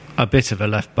a bit of a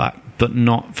left back, but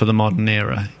not for the modern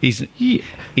era. He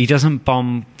doesn't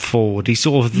bomb forward. He's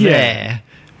sort of there,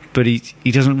 but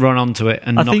he doesn't run onto it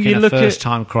and knock in a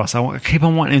first-time cross. I keep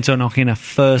on wanting him to knock in a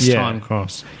first-time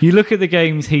cross. You look at the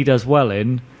games he does well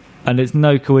in, and it's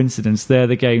no coincidence they're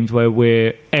the games where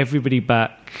we're everybody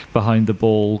back behind the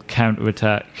ball,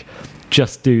 counter-attack,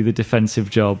 just do the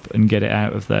defensive job and get it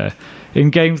out of there.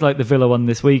 In games like the Villa one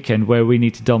this weekend, where we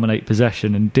need to dominate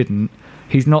possession and didn't,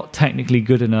 he's not technically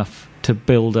good enough to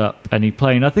build up any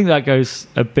play. And I think that goes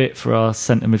a bit for our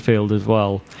centre midfield as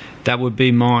well. That would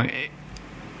be my...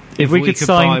 If we could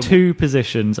sign two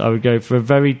positions, I would go for a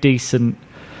very decent,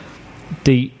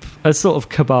 deep, a sort of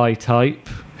Cabaye type,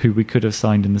 who we could have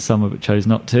signed in the summer but chose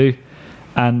not to,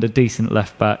 and a decent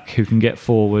left back who can get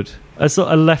forward. A sort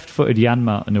of left-footed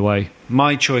Janmaat in a way.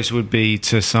 My choice would be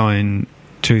to sign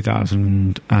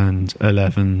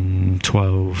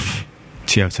 2011-12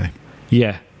 Tiote.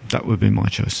 Yeah. That would be my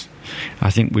choice. I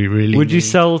think we really Would you need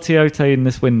sell Tiote in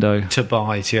this window? to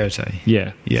buy Tiote.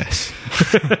 Yeah. Yes.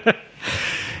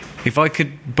 If I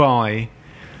could buy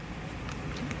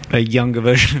a younger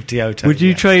version of Tiote, Would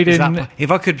you trade in...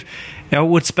 If I could, I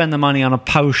would spend the money on a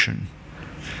potion.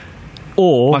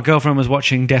 Or... My girlfriend was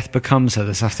watching Death Becomes Her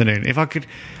this afternoon. If I could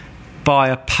buy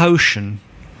a potion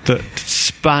that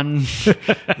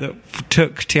that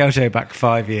took Tiote back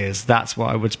 5 years, that's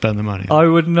what I would spend the money on. I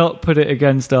would not put it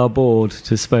against our board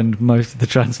to spend most of the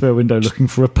transfer window looking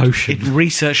for a potion. In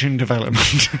research and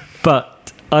development.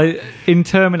 But in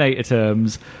Terminator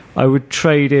terms, I would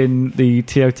trade in the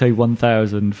Tiote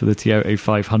 1000 for the Tiote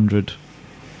 500,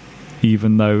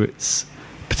 even though it's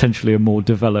potentially a more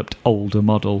developed, older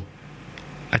model.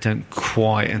 I don't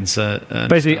quite insert.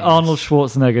 Basically, Arnold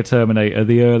Schwarzenegger Terminator,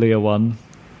 the earlier one,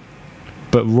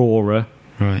 but rawer,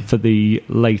 right, for the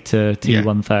later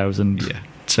T1000. Yeah,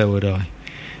 so would I.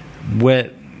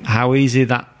 How easy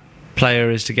that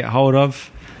player is to get hold of,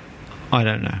 I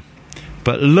don't know.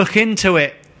 But look into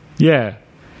it. Yeah.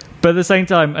 But at the same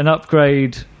time, an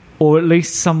upgrade, or at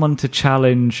least someone to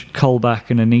challenge Colback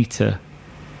and Anita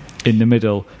in the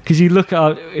middle. Because you look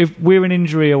at, if we're an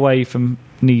injury away from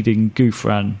needing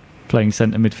Gouffran playing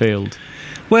centre midfield.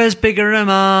 Where's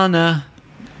Bigaramana?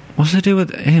 What's to do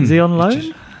with him? Is he on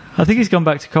loan? I think he's gone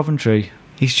back to Coventry.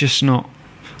 He's just not...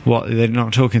 What, they're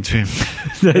not talking to him?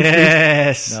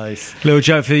 Yes! Nice. Little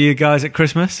joke for you guys at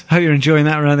Christmas. Hope you're enjoying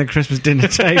that around the Christmas dinner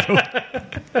table.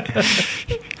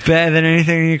 Better than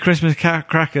anything in your Christmas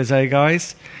crackers, eh,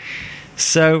 guys?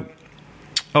 So,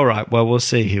 all right, well, we'll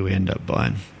see who we end up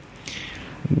buying.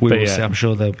 We will see. I'm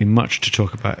sure there'll be much to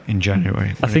talk about in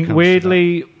January. I think,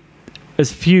 weirdly,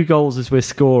 as few goals as we're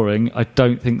scoring, I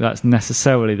don't think that's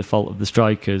necessarily the fault of the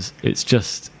strikers. It's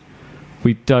just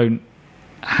we don't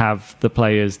have the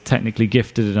players technically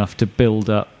gifted enough to build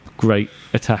up great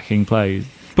attacking plays.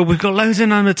 But we've got loads of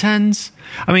number 10s.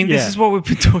 I mean, this is what we've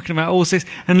been talking about all season.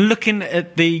 And looking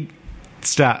at the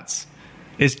stats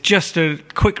is just a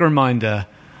quick reminder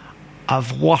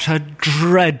of what a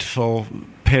dreadful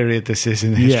period this is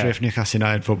in the history of Newcastle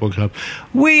United Football Club.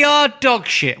 We are dog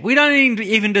shit. We don't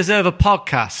even deserve a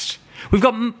podcast. We've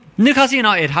got... Newcastle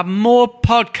United have more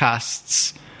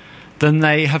podcasts than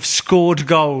they have scored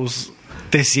goals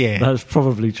this year. That's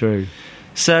probably true.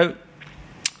 So,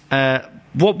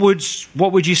 what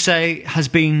would you say has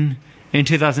been in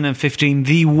 2015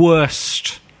 the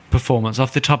worst performance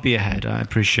off the top of your head? I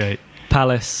appreciate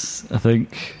Palace. I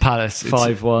think Palace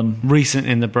 5-1. Recent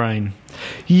in the brain.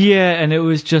 Yeah, and it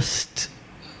was just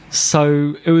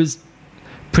so it was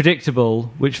predictable,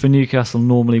 which for Newcastle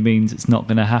normally means it's not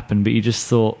going to happen. But you just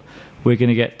thought we're going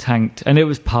to get tanked, and it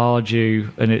was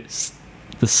Pardew, and it's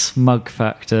the smug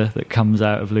factor that comes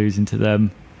out of losing to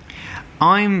them.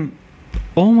 I'm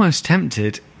almost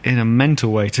tempted in a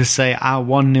mental way to say our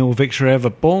 1-0 victory over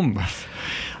Bournemouth.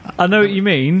 I know what you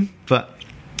mean, but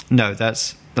no,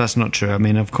 that's not true. I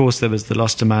mean, of course there was the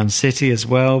loss to Man City as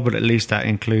well, but at least that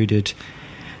included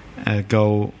a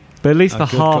goal. But at least for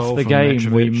half the game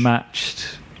Mitrovic. we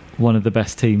matched one of the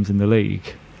best teams in the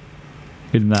league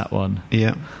in that one.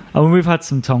 Yeah. I mean, we've had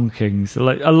some tonkings,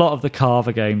 like a lot of the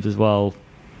Carver games as well.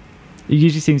 It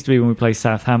usually seems to be when we play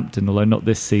Southampton, although not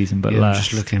this season, but last. I'm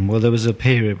just looking. Well, there was a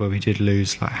period where we did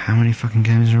lose, like, how many fucking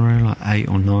games in a row? Like 8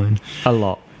 or 9? A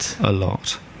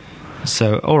lot.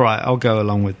 So, all right, I'll go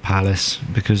along with Palace,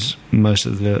 because most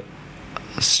of the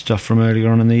stuff from earlier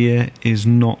on in the year is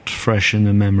not fresh in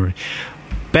the memory.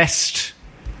 Best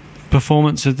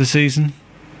performance of the season?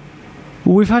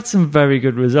 Well, we've had some very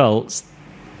good results.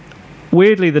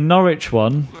 Weirdly, the Norwich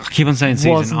one... I keep on saying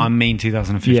season, I mean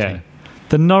 2015. Yeah.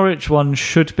 The Norwich one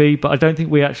should be, but I don't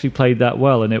think we actually played that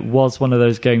well, and it was one of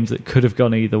those games that could have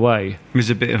gone either way. It was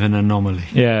a bit of an anomaly.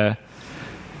 Yeah.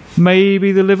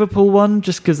 Maybe the Liverpool one,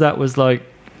 just because that was like,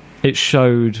 it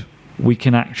showed we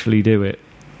can actually do it.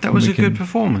 That was a good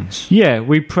performance. Yeah,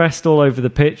 we pressed all over the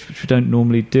pitch, which we don't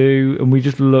normally do, and we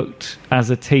just looked as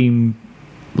a team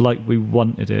like we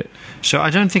wanted it. So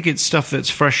I don't think it's stuff that's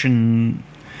fresh in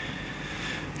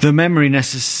the memory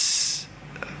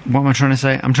What am I trying to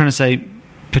say? I'm trying to say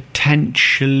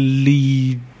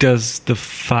potentially does the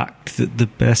fact that the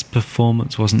best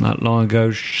performance wasn't that long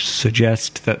ago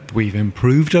suggest that we've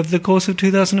improved over the course of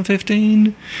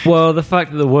 2015? Well, the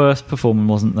fact that the worst performance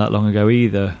wasn't that long ago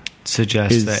either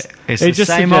suggests that it's the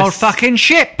same old fucking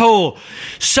shit, Paul.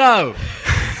 So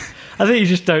I think you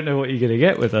just don't know what you're going to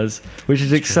get with us, which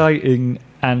is exciting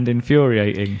and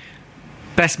infuriating.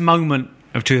 Best moment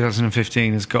of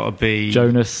 2015 has got to be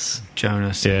Jonas.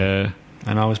 Yeah.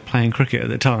 And I was playing cricket at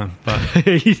the time, but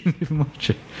You didn't even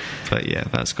watch it. But yeah,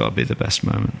 that's got to be the best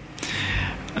moment.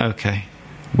 Okay.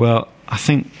 Well, I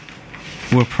think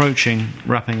we're approaching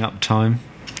wrapping up time.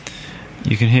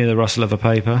 You can hear the rustle of a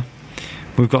paper.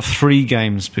 We've got 3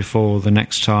 games before the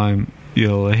next time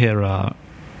you'll hear our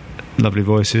lovely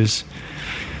voices.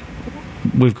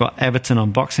 We've got Everton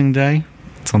on Boxing Day.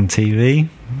 It's on TV.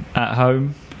 At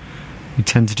home. We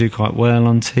tend to do quite well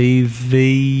on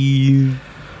TV.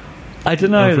 I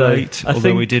don't know, though.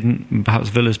 Although we didn't. Perhaps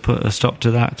Villa's put a stop to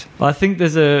that. I think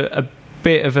there's a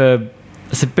bit of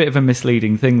a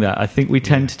misleading thing there. I think we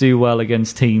tend to do well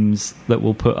against teams that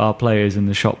will put our players in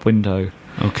the shop window.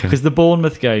 Okay. Because the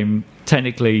Bournemouth game,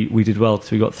 technically, we did well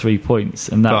because we got 3 points,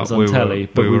 and that was on telly,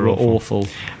 but we were awful.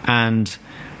 And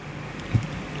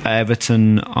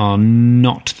Everton are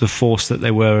not the force that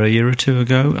they were a year or two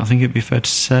ago, I think it'd be fair to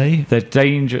say.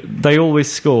 They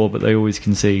always score, but they always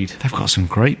concede. They've got some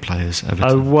great players, Everton.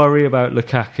 I worry about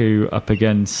Lukaku up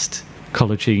against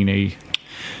Colaccini.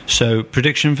 So,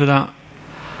 prediction for that?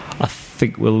 I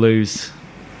think we'll lose.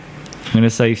 I'm going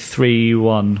to say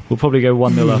 3-1. We'll probably go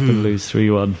 1-0 up and lose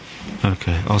 3-1.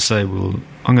 Okay, I'm going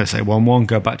to say 1-1,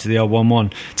 go back to the old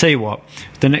 1-1. Tell you what,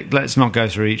 let's not go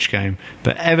through each game,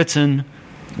 but Everton...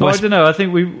 I don't know. I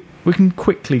think we can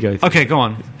quickly go through. Okay, go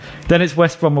on. Then it's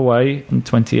West Brom away on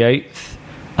 28th.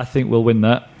 I think we'll win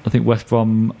that. I think West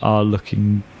Brom are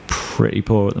looking pretty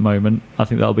poor at the moment. I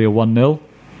think that'll be a 1-0.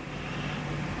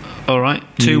 All right,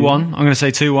 2-1. I'm going to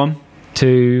say 2-1.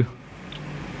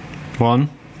 2-1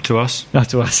 to us. No,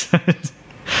 to us.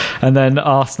 And then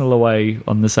Arsenal away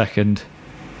on the 2nd.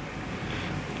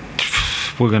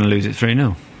 We're going to lose it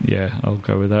 3-0. Yeah, I'll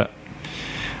go with that.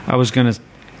 I was going to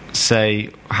say,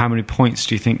 how many points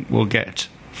do you think we'll get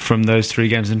from those 3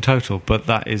 games in total? But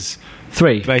that is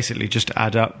 3. Basically, just to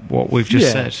add up what we've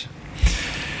just said.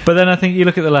 But then I think you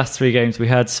look at the last 3 games we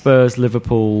had: Spurs,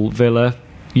 Liverpool, Villa.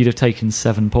 You'd have taken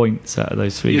 7 points out of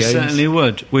those 3 games. You certainly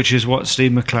would, which is what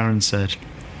Steve McLaren said.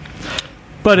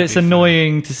 But it's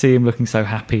annoying to see him looking so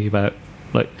happy about...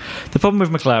 the problem with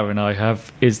McLaren I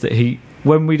have is that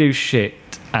when we do shit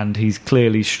and he's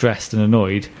clearly stressed and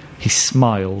annoyed, he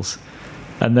smiles.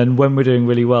 And then when we're doing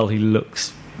really well, he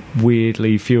looks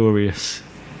weirdly furious.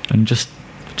 And just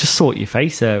sort your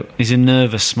face out. He's a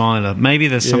nervous smiler. Maybe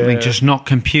there's something just not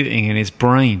computing in his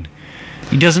brain.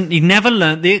 He never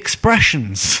learnt the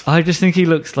expressions. I just think he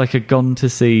looks like a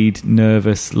gone-to-seed,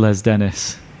 nervous Les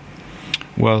Dennis.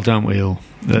 Well, don't we all?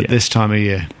 At this time of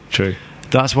year. True.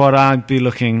 That's what I'd be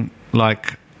looking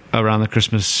like around the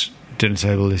Christmas dinner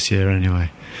table this year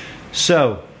anyway.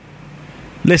 So,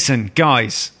 listen,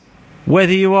 guys,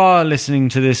 whether you are listening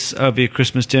to this over your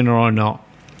Christmas dinner or not,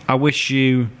 I wish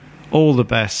you all the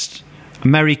best. A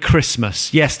Merry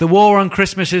Christmas. Yes, the war on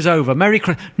Christmas is over. Merry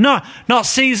Christmas. Not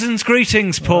season's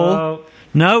greetings, Paul. Oh.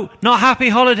 No, not happy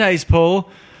holidays, Paul.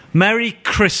 Merry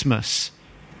Christmas.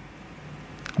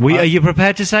 Are you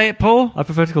prepared to say it, Paul? I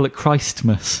prefer to call it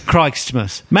Christmas.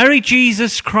 Christmas. Merry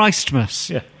Jesus Christmas.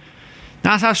 Yeah.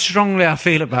 That's how strongly I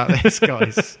feel about this,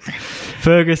 guys.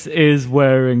 Fergus is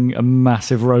wearing a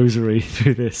massive rosary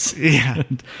through this. Yeah.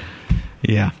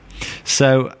 Yeah.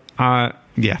 So,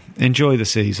 enjoy the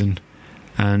season.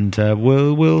 And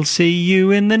we'll see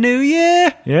you in the new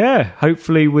year. Yeah,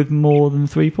 hopefully with more than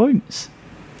 3 points.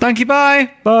 Thank you,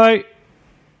 bye. Bye.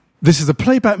 This is a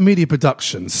Playback Media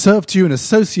production, served to you in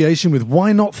association with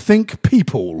Why Not Think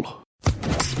People.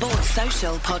 Sports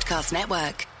Social Podcast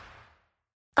Network.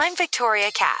 I'm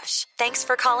Victoria Cash. Thanks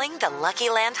for calling the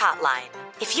Lucky Land Hotline.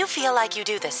 If you feel like you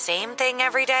do the same thing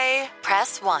every day,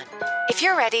 press 1. If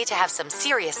you're ready to have some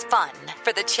serious fun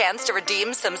for the chance to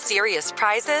redeem some serious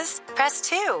prizes, press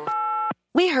 2.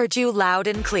 We heard you loud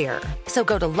and clear. So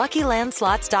go to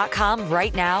LuckyLandSlots.com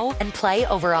right now and play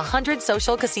over 100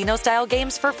 social casino-style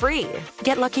games for free.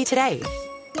 Get lucky today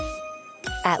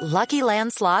at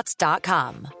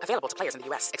LuckyLandSlots.com. Available to players in the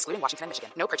U.S., excluding Washington and Michigan.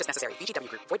 No purchase necessary. VGW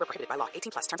Group. Void where prohibited by law.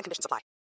 18+. Terms and conditions apply.